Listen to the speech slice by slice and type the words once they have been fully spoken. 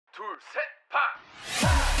둘, 셋, 파!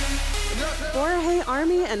 Or hey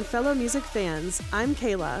Army and fellow music fans, I'm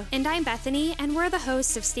Kayla. And I'm Bethany, and we're the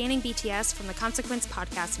hosts of Standing BTS from the Consequence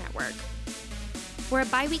Podcast Network. We're a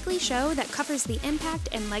bi-weekly show that covers the impact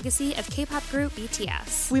and legacy of K-pop group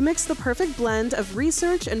BTS. We mix the perfect blend of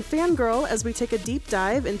research and fangirl as we take a deep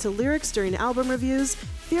dive into lyrics during album reviews,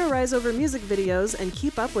 theorize over music videos, and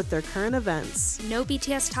keep up with their current events. No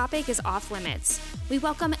BTS topic is off limits. We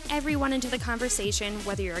welcome everyone into the conversation,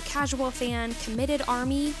 whether you're a casual fan, committed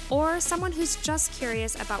ARMY, or someone who's just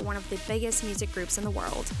curious about one of the biggest music groups in the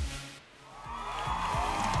world.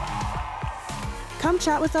 Come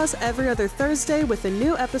chat with us every other Thursday with a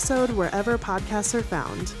new episode wherever podcasts are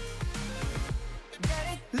found.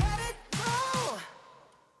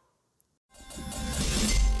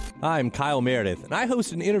 Hi, I'm Kyle Meredith, and I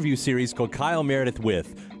host an interview series called Kyle Meredith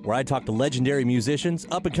With, where I talk to legendary musicians,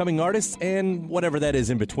 up-and-coming artists, and whatever that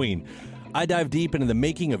is in between. I dive deep into the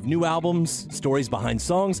making of new albums, stories behind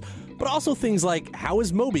songs, but also things like how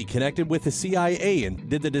is Moby connected with the CIA, and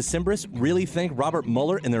did the Decemberists really thank Robert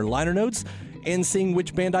Mueller in their liner notes? And seeing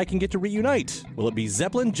which band I can get to reunite. Will it be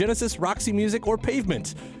Zeppelin, Genesis, Roxy Music, or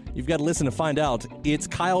Pavement? You've got to listen to find out. It's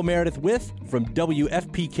Kyle Meredith With from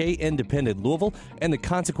WFPK Independent Louisville and the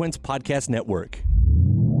Consequence Podcast Network.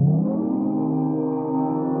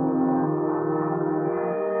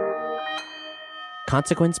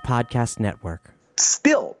 Consequence Podcast Network.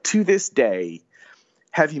 Still, to this day,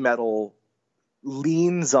 heavy metal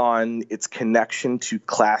leans on its connection to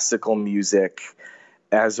classical music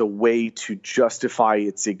as a way to justify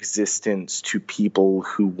its existence to people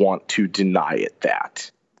who want to deny it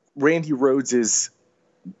that. Randy Rhoads'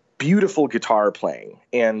 beautiful guitar playing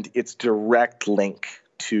and its direct link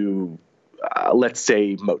to, let's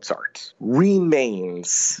say, Mozart,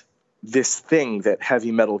 remains this thing that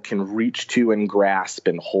heavy metal can reach to and grasp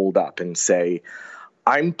and hold up and say,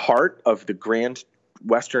 I'm part of the grand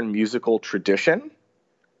Western musical tradition,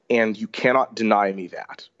 and you cannot deny me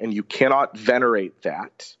that. And you cannot venerate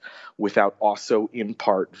that without also, in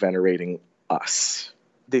part, venerating us.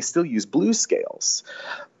 They still use blues scales.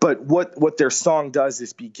 But what their song does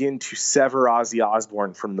is begin to sever Ozzy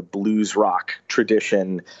Osbourne from the blues rock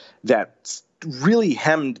tradition that really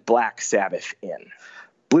hemmed Black Sabbath in.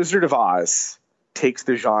 Blizzard of Oz takes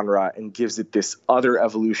the genre and gives it this other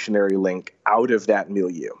evolutionary link out of that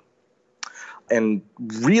milieu. And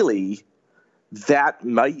really, that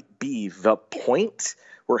might be the point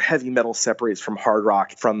where heavy metal separates from hard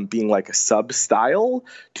rock from being like a sub-style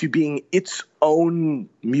to being its own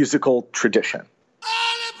musical tradition.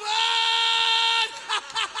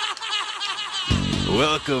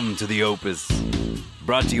 Welcome to the Opus,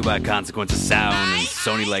 brought to you by Consequence of Sound and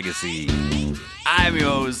Sony Legacy. I'm your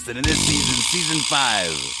host, and in this season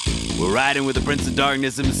 5, we're riding with the Prince of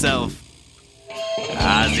Darkness himself,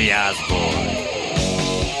 Ozzy Osbourne.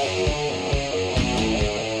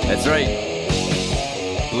 That's right,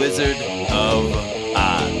 Blizzard of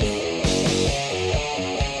Oz.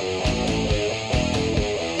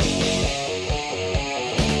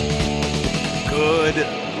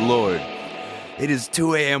 Good Lord. It is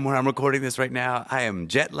 2 a.m. where I'm recording this right now. I am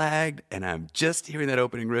jet lagged, and I'm just hearing that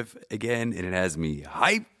opening riff again, and it has me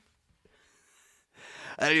hype.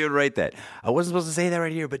 I didn't even write that. I wasn't supposed to say that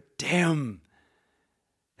right here, but damn,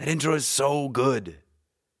 that intro is so good.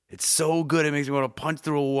 It's so good, it makes me want to punch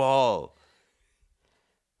through a wall.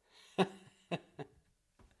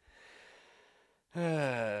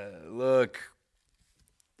 Look,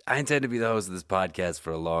 I intend to be the host of this podcast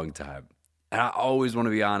for a long time, and I always want to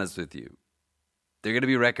be honest with you. There are going to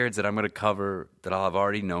be records that I'm going to cover that I'll have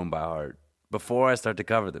already known by heart before I start to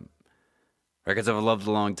cover them. Records I've loved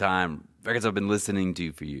a long time, records I've been listening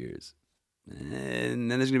to for years.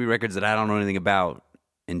 And then there's going to be records that I don't know anything about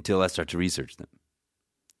until I start to research them.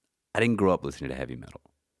 I didn't grow up listening to heavy metal.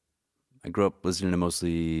 I grew up listening to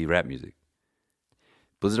mostly rap music.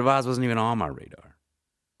 Blizzard of Oz wasn't even on my radar.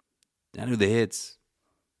 I knew the hits.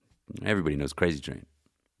 Everybody knows Crazy Train.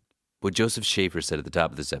 What Joseph Schaefer said at the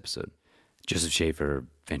top of this episode. Joseph Schaefer,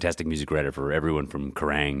 fantastic music writer for everyone from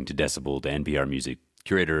Kerrang to Decibel to NPR Music,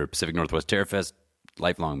 curator of Pacific Northwest Terrorfest,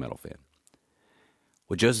 lifelong metal fan.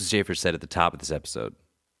 What Joseph Schaefer said at the top of this episode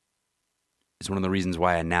is one of the reasons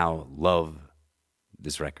why I now love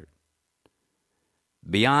this record.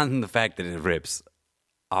 Beyond the fact that it rips,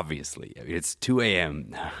 obviously. I mean, it's 2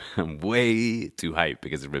 a.m. I'm way too hyped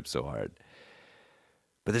because it rips so hard.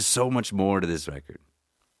 But there's so much more to this record.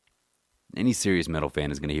 Any serious metal fan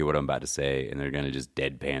is going to hear what I'm about to say, and they're going to just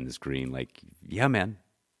deadpan the screen like, yeah, man,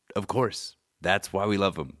 of course. That's why we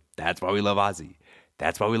love him. That's why we love Ozzy.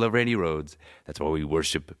 That's why we love Randy Rhoads. That's why we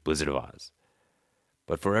worship Blizzard of Oz.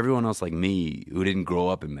 But for everyone else like me who didn't grow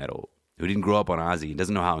up in metal, who didn't grow up on Ozzy and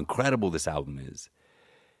doesn't know how incredible this album is,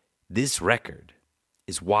 this record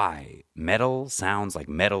is why metal sounds like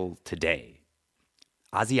metal today.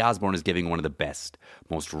 Ozzy Osbourne is giving one of the best,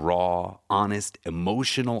 most raw, honest,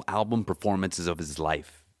 emotional album performances of his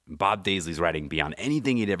life. Bob Daisley's writing beyond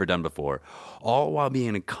anything he'd ever done before, all while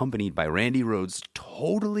being accompanied by Randy Rhoads'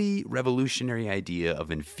 totally revolutionary idea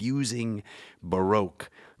of infusing Baroque,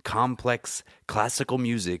 complex, classical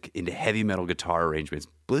music into heavy metal guitar arrangements.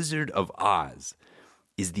 Blizzard of Ozz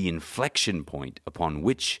is the inflection point upon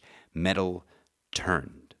which metal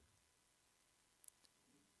turned.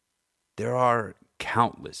 There are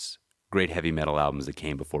countless great heavy metal albums that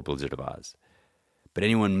came before Blizzard of Ozz. But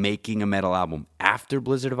anyone making a metal album after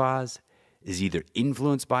Blizzard of Ozz is either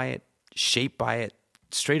influenced by it, shaped by it,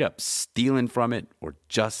 straight up stealing from it, or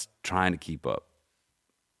just trying to keep up.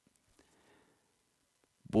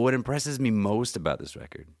 But what impresses me most about this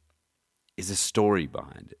record is the story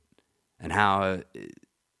behind it and how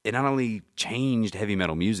it not only changed heavy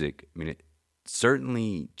metal music, I mean, it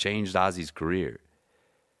certainly changed Ozzy's career,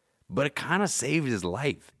 but it kind of saved his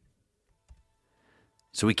life.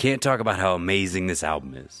 So we can't talk about how amazing this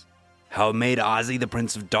album is, how it made Ozzy the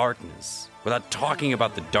Prince of Darkness, without talking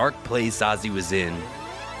about the dark place Ozzy was in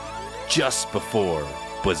just before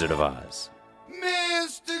Blizzard of Ozz.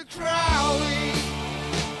 Mr. Crowley,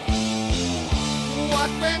 what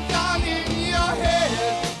went on in your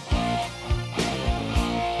head?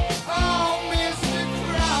 Oh, Mr.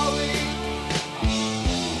 Crowley,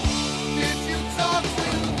 did you talk to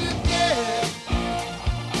the dead?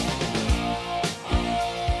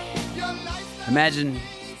 Imagine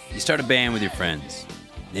you start a band with your friends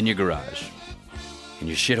in your garage, in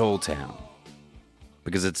your shithole town,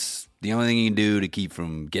 because it's the only thing you can do to keep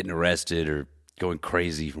from getting arrested or going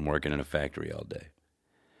crazy from working in a factory all day.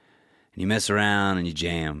 And you mess around and you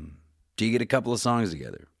jam till you get a couple of songs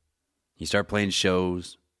together. You start playing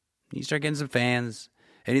shows, you start getting some fans,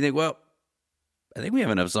 and you think, well, I think we have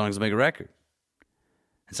enough songs to make a record.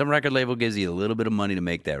 And some record label gives you a little bit of money to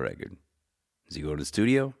make that record. So you go to the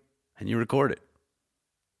studio and you record it.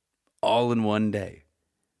 All in one day.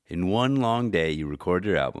 In one long day, you record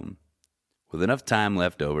your album with enough time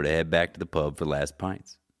left over to head back to the pub for last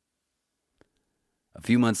pints. A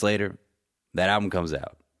few months later, that album comes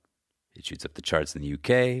out. It shoots up the charts in the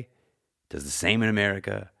UK, does the same in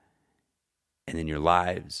America, and then your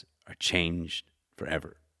lives are changed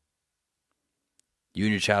forever. You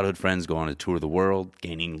and your childhood friends go on a tour of the world,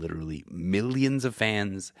 gaining literally millions of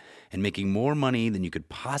fans and making more money than you could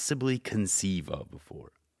possibly conceive of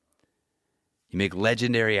before. You make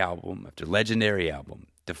legendary album after legendary album,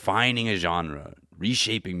 defining a genre,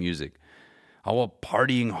 reshaping music, all while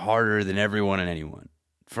partying harder than everyone and anyone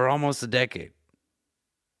for almost a decade.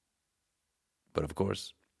 But of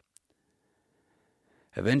course,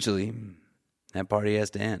 eventually, that party has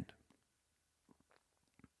to end.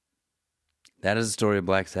 That is the story of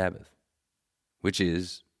Black Sabbath, which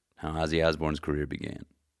is how Ozzy Osbourne's career began.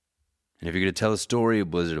 And if you're going to tell the story of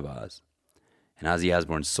Blizzard of Ozz and Ozzy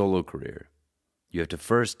Osbourne's solo career, you have to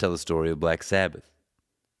first tell the story of Black Sabbath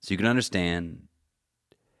so you can understand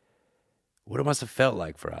what it must have felt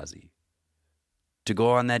like for Ozzy to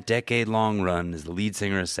go on that decade-long run as the lead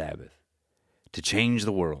singer of Sabbath, to change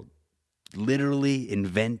the world, literally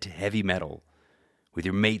invent heavy metal with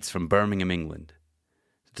your mates from Birmingham, England,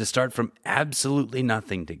 to start from absolutely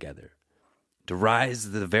nothing together, to rise to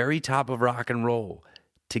the very top of rock and roll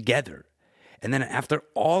together, and then after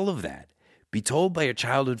all of that, be told by your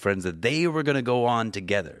childhood friends that they were going to go on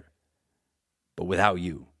together, but without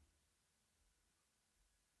you.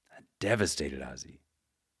 That devastated Ozzy.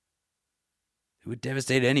 It would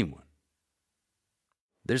devastate anyone.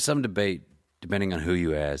 There's some debate, depending on who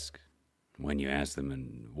you ask, when you ask them,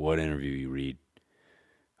 and what interview you read,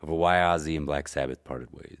 over why Ozzy and Black Sabbath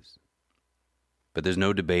parted ways. But there's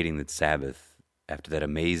no debating that Sabbath, after that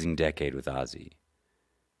amazing decade with Ozzy,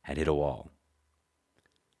 had hit a wall.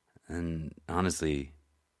 And honestly,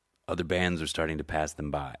 other bands are starting to pass them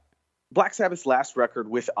by. Black Sabbath's last record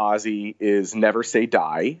with Ozzy is Never Say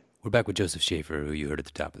Die. We're back with Joseph Schaefer, who you heard at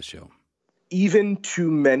the top of the show. Even to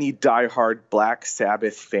many diehard Black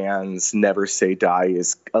Sabbath fans, Never Say Die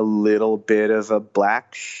is a little bit of a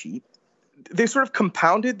black sheep. They sort of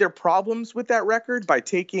compounded their problems with that record by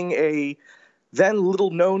taking a then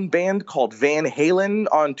little-known band called Van Halen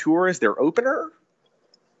on tour as their opener.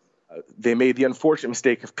 They made the unfortunate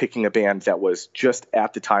mistake of picking a band that was just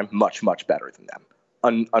at the time much, much better than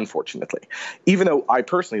them, unfortunately. Even though I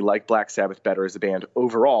personally like Black Sabbath better as a band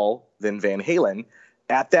overall than Van Halen,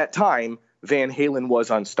 at that time, Van Halen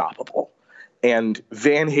was unstoppable. and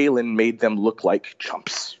Van Halen made them look like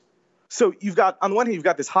chumps. So you've got, on the one hand, you've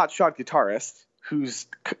got this hotshot guitarist who's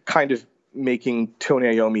kind of making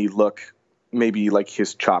Tony Iommi look maybe like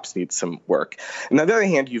his chops need some work. And on the other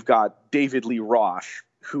hand, you've got David Lee Roth,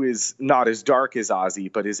 who is not as dark as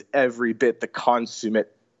Ozzy, but is every bit the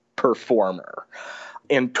consummate performer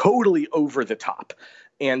and totally over the top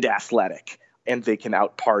and athletic. And they can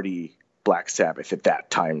out-party Black Sabbath at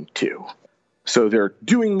that time, too. So they're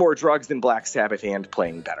doing more drugs than Black Sabbath and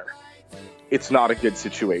playing better. It's not a good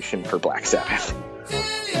situation for Black Sabbath.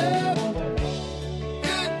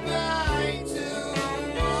 Goodbye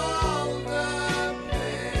to all the past.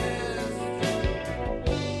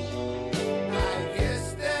 I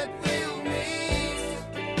guess that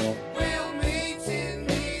we'll meet in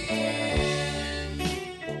the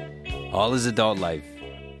end. All his adult life,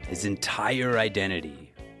 his entire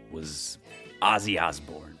identity was Ozzy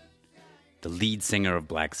Osbourne, the lead singer of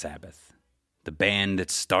Black Sabbath, the band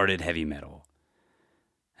that started heavy metal.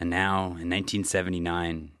 And now, in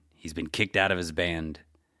 1979, he's been kicked out of his band,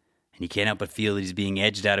 and he can't help but feel that he's being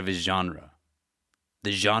edged out of his genre,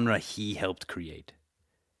 the genre he helped create.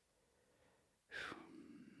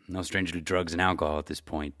 No stranger to drugs and alcohol at this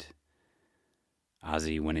point,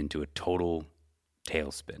 Ozzy went into a total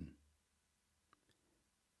tailspin.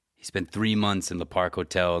 He spent 3 months in the Park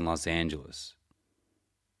Hotel in Los Angeles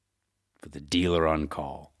with a dealer on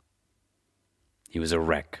call. He was a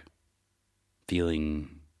wreck,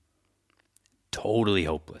 feeling totally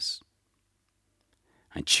hopeless.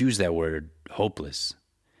 I choose that word, hopeless,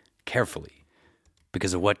 carefully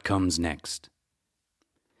because of what comes next.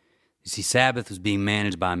 You see, Sabbath was being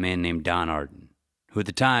managed by a man named Don Arden, who at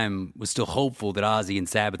the time was still hopeful that Ozzy and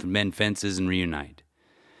Sabbath would mend fences and reunite.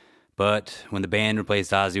 But when the band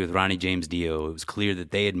replaced Ozzy with Ronnie James Dio, it was clear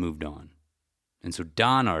that they had moved on. And so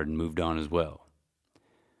Don Arden moved on as well.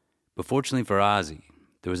 But fortunately for Ozzy,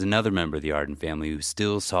 there was another member of the Arden family who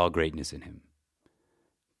still saw greatness in him.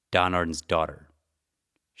 Don Arden's daughter,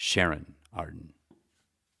 Sharon Arden.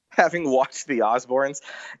 Having watched the Osbournes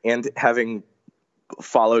and having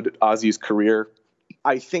followed Ozzy's career,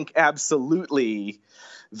 I think absolutely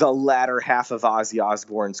the latter half of Ozzy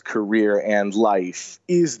Osbourne's career and life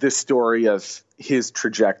is the story of his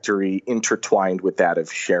trajectory intertwined with that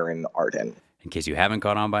of Sharon Arden. In case you haven't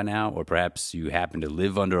caught on by now, or perhaps you happen to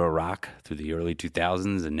live under a rock through the early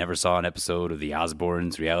 2000s and never saw an episode of the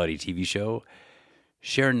Osbournes reality TV show,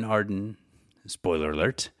 Sharon Arden, spoiler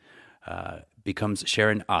alert, becomes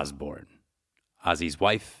Sharon Osbourne, Ozzy's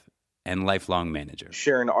wife and lifelong manager.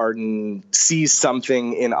 Sharon Arden sees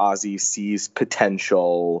something in Ozzy, sees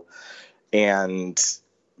potential, and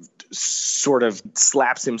sort of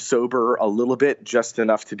slaps him sober a little bit, just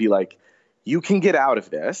enough to be like, you can get out of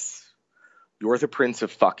this. You're the Prince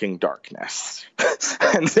of fucking Darkness.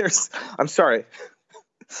 And I'm sorry.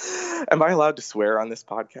 Am I allowed to swear on this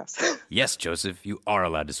podcast? Yes, Joseph, you are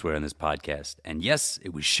allowed to swear on this podcast. And yes,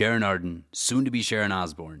 it was Sharon Arden, soon to be Sharon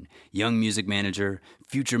Osbourne, young music manager,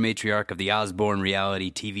 future matriarch of the Osbourne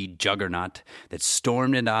reality TV juggernaut, that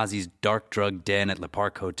stormed into Ozzy's dark drug den at Le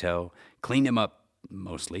Parc Hotel, cleaned him up,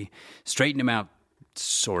 mostly, straightened him out,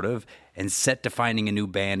 sort of, and set to finding a new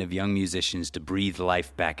band of young musicians to breathe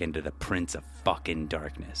life back into the Prince of fucking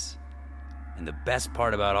Darkness. And the best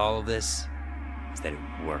part about all of this is that it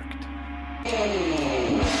worked.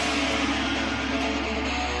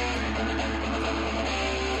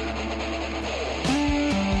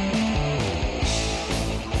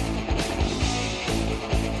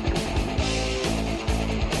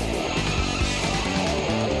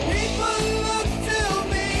 People look to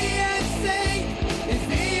me and say, is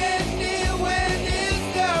the end near? When is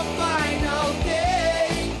the final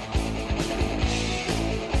day?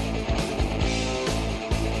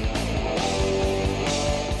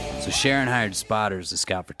 So Sharon hired spotters to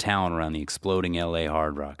scout for talent around the exploding LA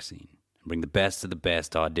hard rock scene and bring the best of the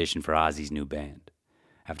best to audition for Ozzy's new band.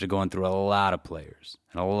 After going through a lot of players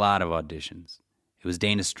and a lot of auditions, it was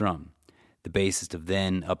Dana Strum, the bassist of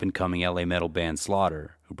then up-and-coming LA metal band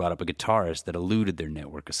Slaughter, who brought up a guitarist that eluded their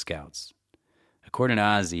network of scouts. According to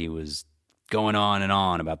Ozzy, he was going on and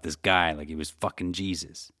on about this guy like he was fucking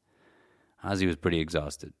Jesus. Ozzy was pretty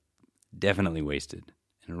exhausted, definitely wasted,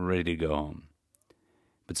 and ready to go home.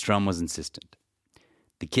 But Strum was insistent.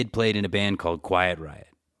 The kid played in a band called Quiet Riot.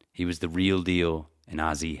 He was the real deal, and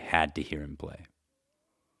Ozzy had to hear him play.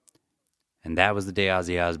 And that was the day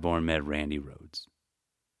Ozzy Osbourne met Randy Rhoads.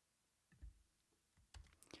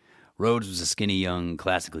 Rhoads was a skinny, young,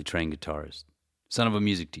 classically trained guitarist, son of a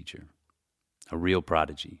music teacher, a real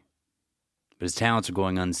prodigy. But his talents were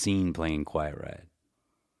going unseen playing Quiet Riot.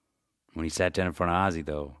 When he sat down in front of Ozzy,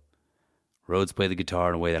 though, Rhodes played the guitar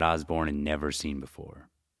in a way that Osbourne had never seen before.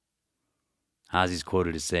 Ozzy's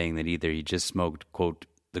quoted as saying that either he just smoked, quote,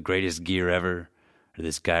 the greatest gear ever, or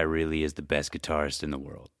this guy really is the best guitarist in the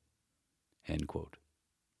world, end quote.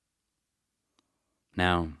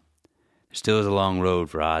 Now, there still is a long road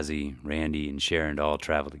for Ozzy, Randy, and Sharon to all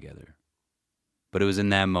travel together. But it was in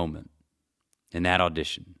that moment, in that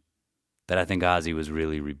audition, that I think Ozzy was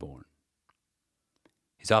really reborn.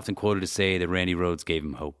 He's often quoted to say that Randy Rhoads gave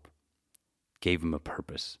him hope, gave him a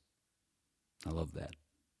purpose. I love that.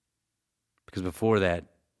 Because before that,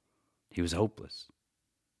 he was hopeless.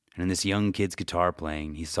 And in this young kid's guitar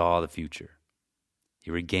playing, he saw the future.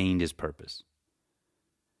 He regained his purpose.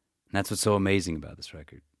 And that's what's so amazing about this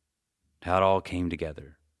record. How it all came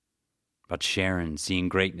together. About Sharon seeing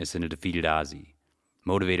greatness in a defeated Ozzy.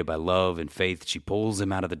 Motivated by love and faith, she pulls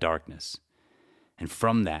him out of the darkness. And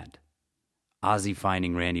from that, Ozzy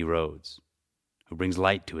finding Randy Rhoads, who brings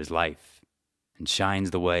light to his life and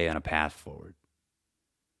shines the way on a path forward.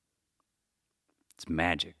 It's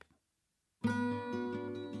magic.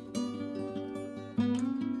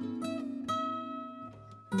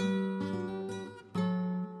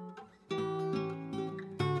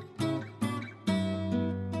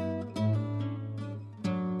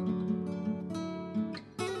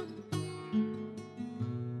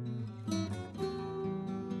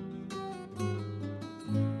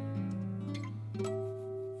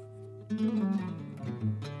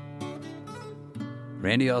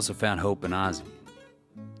 Randy also found hope in Ozzy.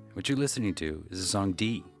 What you're listening to is the song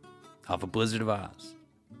D, off of Blizzard of Oz.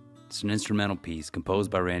 It's an instrumental piece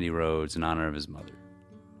composed by Randy Rhoads in honor of his mother.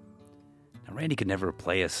 Now, Randy could never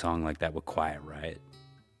play a song like that with Quiet Riot.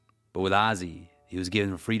 But with Ozzy, he was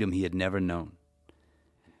given a freedom he had never known.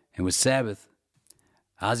 And with Sabbath,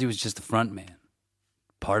 Ozzy was just the front man,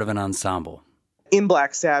 part of an ensemble. In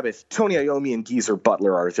Black Sabbath, Tony Iommi and Geezer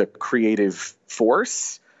Butler are the creative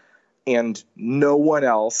force, and no one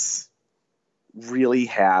else really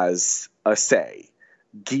has a say.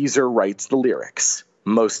 Geezer writes the lyrics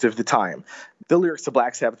most of the time. The lyrics to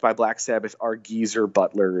Black Sabbath by Black Sabbath are Geezer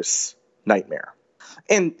Butler's nightmare.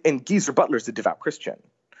 And Geezer Butler's a devout Christian.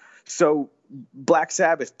 So Black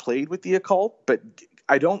Sabbath played with the occult, but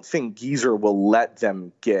I don't think Geezer will let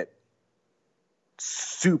them get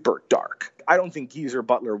super dark. I don't think Geezer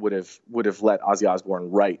Butler would have let Ozzy Osbourne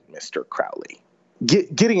write Mr. Crowley.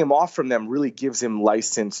 Getting him off from them really gives him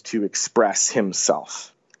license to express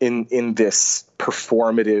himself in this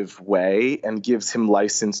performative way, and gives him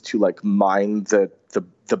license to like mine the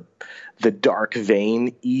dark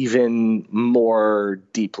vein even more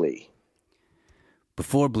deeply.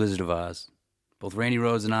 Before Blizzard of Oz, both Randy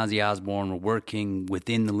Rhoads and Ozzy Osbourne were working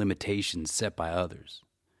within the limitations set by others.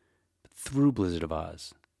 But through Blizzard of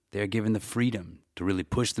Oz, they are given the freedom to really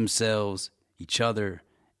push themselves, each other,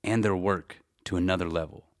 and their work to another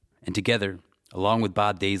level. And together, along with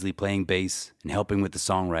Bob Daisley playing bass and helping with the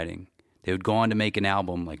songwriting, they would go on to make an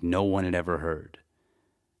album like no one had ever heard.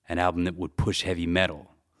 An album that would push heavy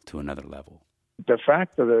metal to another level. The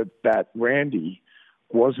fact that Randy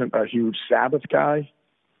wasn't a huge Sabbath guy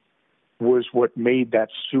was what made that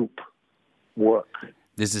soup work.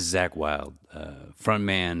 This is Zakk Wylde,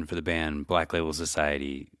 frontman for the band Black Label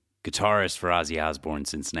Society, guitarist for Ozzy Osbourne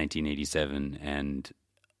since 1987, and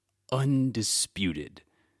undisputed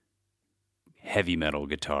heavy metal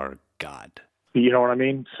guitar god. You know what I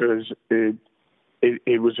mean? So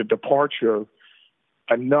it was a departure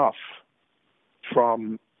enough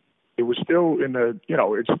from, it was still in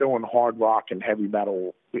it's still in hard rock and heavy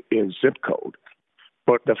metal is zip code.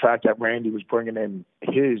 But the fact that Randy was bringing in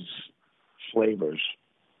his flavors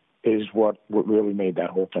is what really made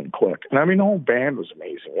that whole thing click. And I mean, the whole band was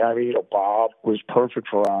amazing. I mean, Bob was perfect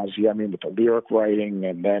for Ozzy. I mean, with the lyric writing,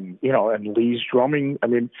 and then, and Lee's drumming. I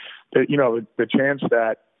mean, the chance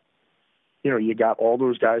that, you got all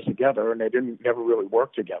those guys together and they never really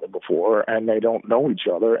worked together before, and they don't know each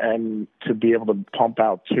other, and to be able to pump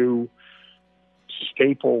out two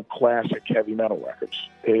staple classic heavy metal records,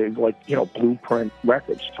 like, blueprint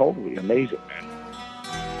records, totally amazing, man.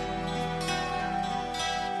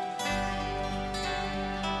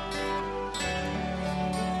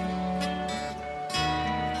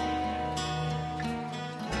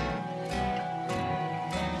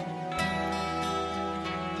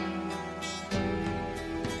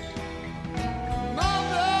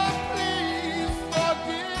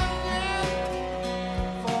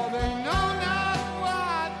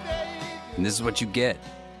 And this is what you get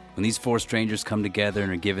when these four strangers come together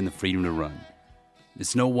and are given the freedom to run.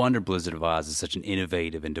 It's no wonder Blizzard of Oz is such an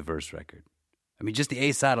innovative and diverse record. I mean, just the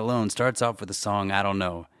A-side alone starts off with the song I Don't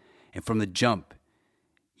Know, and from the jump,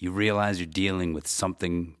 You realize you're dealing with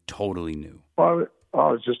something totally new. Well,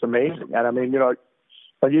 it's just amazing. And I mean, like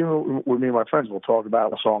even with me and my friends, we'll talk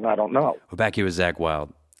about a song I don't know. We're back here with Zakk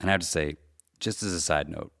Wylde, and I have to say, just as a side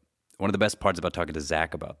note, one of the best parts about talking to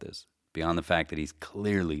Zakk about this, beyond the fact that he's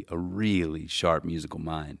clearly a really sharp musical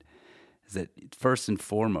mind, is that first and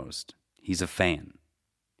foremost, he's a fan.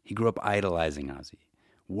 He grew up idolizing Ozzy,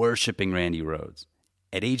 worshiping Randy Rhoads.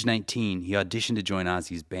 At age 19, he auditioned to join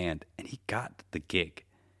Ozzy's band, and he got the gig.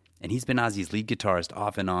 And he's been Ozzy's lead guitarist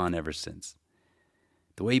off and on ever since.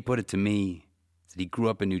 The way he put it to me is that he grew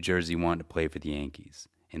up in New Jersey wanting to play for the Yankees,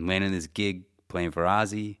 and landing this gig playing for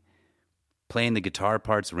Ozzy, playing the guitar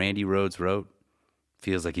parts Randy Rhoads wrote,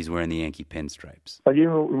 feels like he's wearing the Yankee pinstripes. Like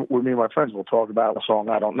even with me and my friends, we'll talk about a song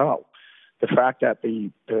I don't know. The fact that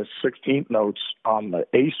the 16th notes on the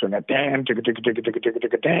A string, that dan, jigga, jigga, jigga, jigga, jigga,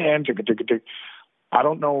 jigga, dan, jigga, jigga, jigga. I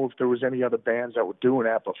don't know if there was any other bands that were doing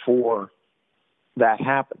that before that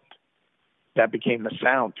happened. That became the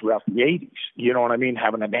sound throughout the 80s. You know what I mean?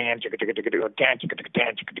 Having a dan, jigga, jigga, jigga, jigga, dan, jigga, jigga,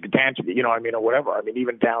 dan, jigga, jigga, dan, jigga, you know what I mean, or whatever. I mean,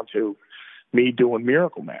 even down to me doing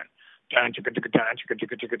Miracle Man. Dan, jigga, jigga, dan, jigga,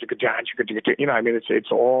 jigga, jigga, jigga, dan, jigga, jigga, jigga. You know what I mean?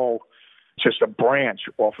 It's all just a branch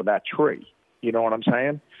off of that tree. You know what I'm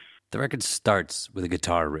saying? The record starts with a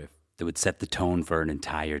guitar riff that would set the tone for an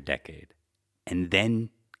entire decade. And then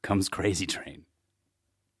comes Crazy Train.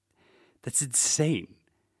 That's insane.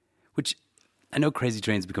 Which, I know Crazy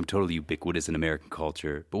Train's become totally ubiquitous in American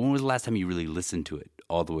culture, but when was the last time you really listened to it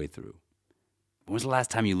all the way through? When was the last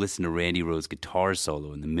time you listened to Randy Rhoads' guitar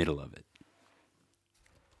solo in the middle of it?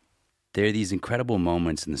 There are these incredible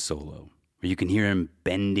moments in the solo where you can hear him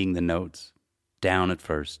bending the notes, down at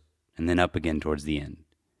first, and then up again towards the end.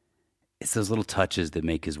 It's those little touches that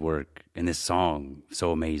make his work and this song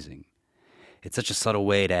so amazing. It's such a subtle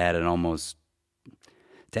way to add a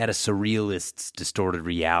surrealist's distorted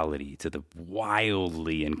reality to the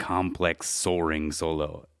wildly and complex soaring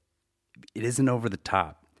solo. It isn't over the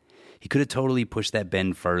top. He could have totally pushed that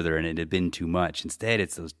bend further and it had been too much. Instead,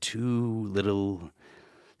 it's those two little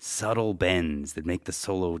subtle bends that make the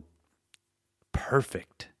solo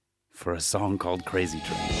perfect for a song called Crazy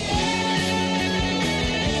Train.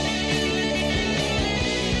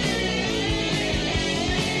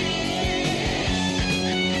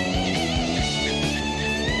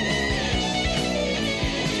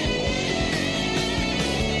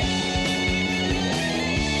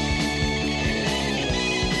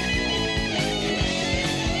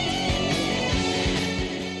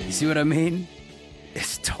 See what I mean?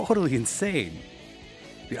 It's totally insane.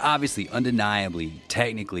 Obviously, undeniably,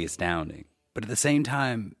 technically astounding, but at the same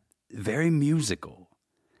time, very musical.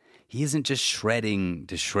 He isn't just shredding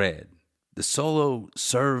to shred. The solo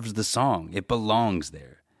serves the song. It belongs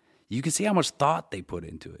there. You can see how much thought they put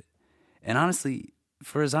into it. And honestly,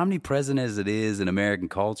 for as omnipresent as it is in American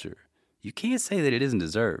culture, you can't say that it isn't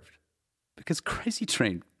deserved. Because Crazy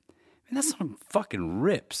Train, man, that song fucking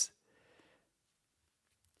rips.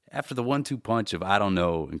 After the 1-2 punch of I Don't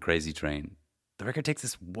Know and Crazy Train, the record takes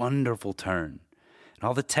this wonderful turn. And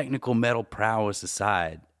all the technical metal prowess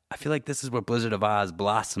aside, I feel like this is where Blizzard of Ozz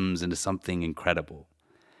blossoms into something incredible.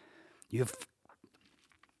 You have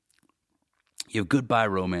Goodbye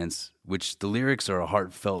Romance, which the lyrics are a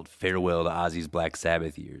heartfelt farewell to Ozzy's Black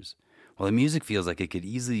Sabbath years, while the music feels like it could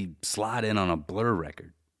easily slide in on a Blur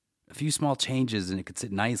record. A few small changes and it could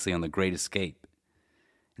sit nicely on The Great Escape.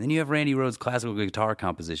 And then you have Randy Rhoads' classical guitar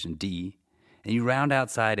composition, D, and you round out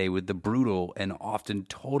side A with the brutal and often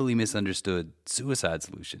totally misunderstood Suicide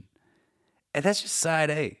Solution. And that's just side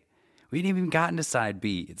A. We hadn't even gotten to side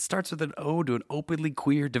B. It starts with an ode to an openly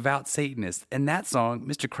queer devout Satanist, and that song,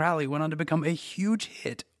 Mr. Crowley, went on to become a huge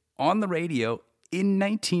hit on the radio in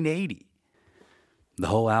 1980. The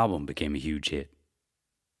whole album became a huge hit.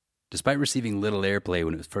 Despite receiving little airplay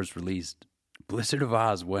when it was first released, Blizzard of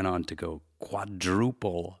Ozz went on to go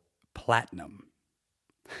quadruple platinum.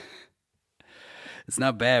 It's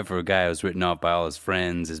not bad for a guy who was written off by all his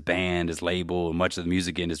friends, his band, his label, and much of the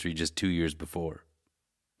music industry just 2 years before.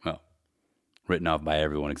 Well, written off by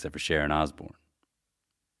everyone except for Sharon Osbourne.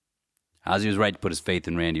 Ozzy was right to put his faith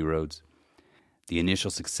in Randy Rhoads. The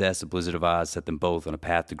initial success of Blizzard of Ozz set them both on a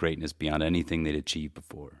path to greatness beyond anything they'd achieved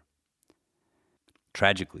before.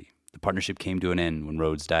 Tragically, the partnership came to an end when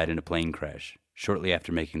Rhoads died in a plane crash, shortly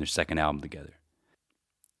after making their second album together.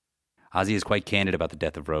 Ozzy is quite candid about the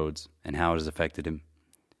death of Rhoads and how it has affected him.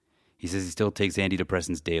 He says he still takes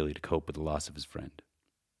antidepressants daily to cope with the loss of his friend.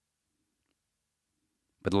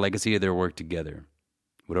 But the legacy of their work together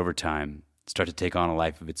would over time start to take on a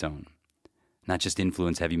life of its own, not just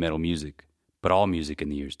influence heavy metal music, but all music in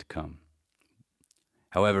the years to come.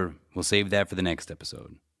 However, we'll save that for the next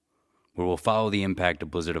episode. where we'll follow the impact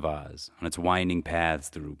of Blizzard of Oz on its winding paths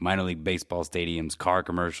through minor league baseball stadiums, car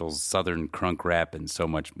commercials, southern crunk rap, and so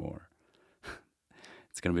much more.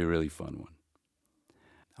 It's going to be a really fun one.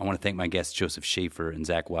 I want to thank my guests Joseph Schaefer and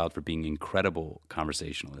Zach Wild for being incredible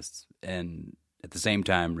conversationalists, and at the same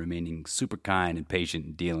time remaining super kind and patient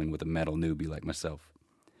in dealing with a metal newbie like myself.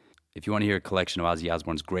 If you want to hear a collection of Ozzy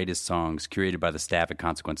Osbourne's greatest songs curated by the staff at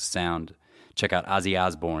Consequence of Sound, check out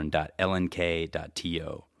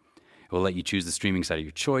ozzyosbourne.lnk.to. It will let you choose the streaming site of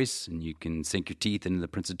your choice, and you can sink your teeth into the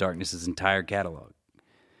Prince of Darkness's entire catalog.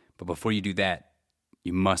 But before you do that,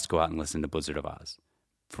 you must go out and listen to Blizzard of Oz,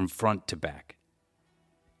 from front to back.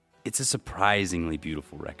 It's a surprisingly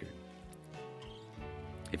beautiful record.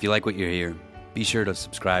 If you like what you hear, be sure to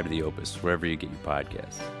subscribe to The Opus wherever you get your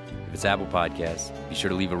podcasts. If it's Apple Podcasts, be sure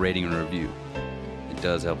to leave a rating and a review. It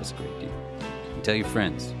does help us a great deal. And tell your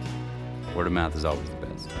friends. Word of mouth is always the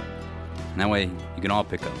best. And that way, you can all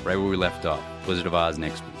pick up right where we left off, Blizzard of Oz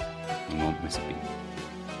next week. You won't miss a beat.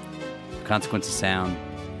 For Consequence of Sound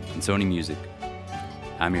and Sony Music,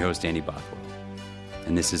 I'm your host, Andy Bothwell.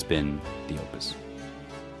 And this has been The Opus.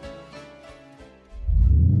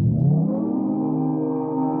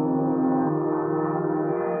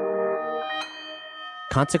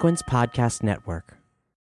 Consequence Podcast Network.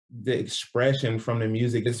 The expression from the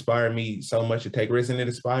music inspired me so much to take risks, and it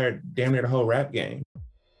inspired damn near the whole rap game.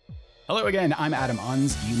 Hello again, I'm Adam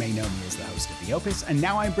Unz. You may know me as the host of The Opus, and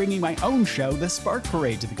now I'm bringing my own show, The Spark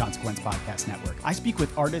Parade, to the Consequence Podcast Network. I speak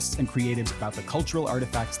with artists and creatives about the cultural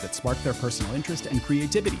artifacts that spark their personal interest and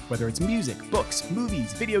creativity, whether it's music, books,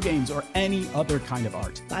 movies, video games, or any other kind of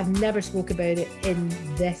art. I've never spoke about it in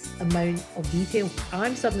this amount of detail.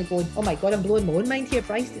 I'm suddenly going, oh my God, I'm blowing my own mind here.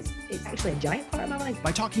 Christ, it's actually a giant part of my life.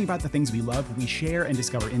 By talking about the things we love, we share and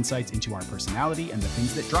discover insights into our personality and the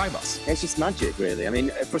things that drive us. It's just magic, really. I mean,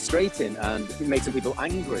 frustrating, and it makes some people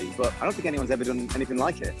angry, but I don't think anyone's ever done anything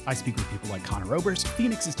like it. I speak with people like Connor Oberst,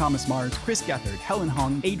 Phoenix's Thomas Mars, Chris Gethard, Helen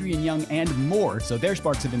Hong, Adrian Young, and more, so their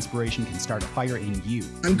sparks of inspiration can start a fire in you.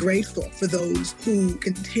 I'm grateful for those who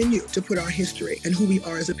continue to put our history and who we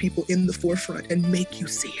are as a people in the forefront and make you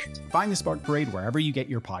see it. Find The Spark Parade wherever you get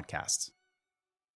your podcasts.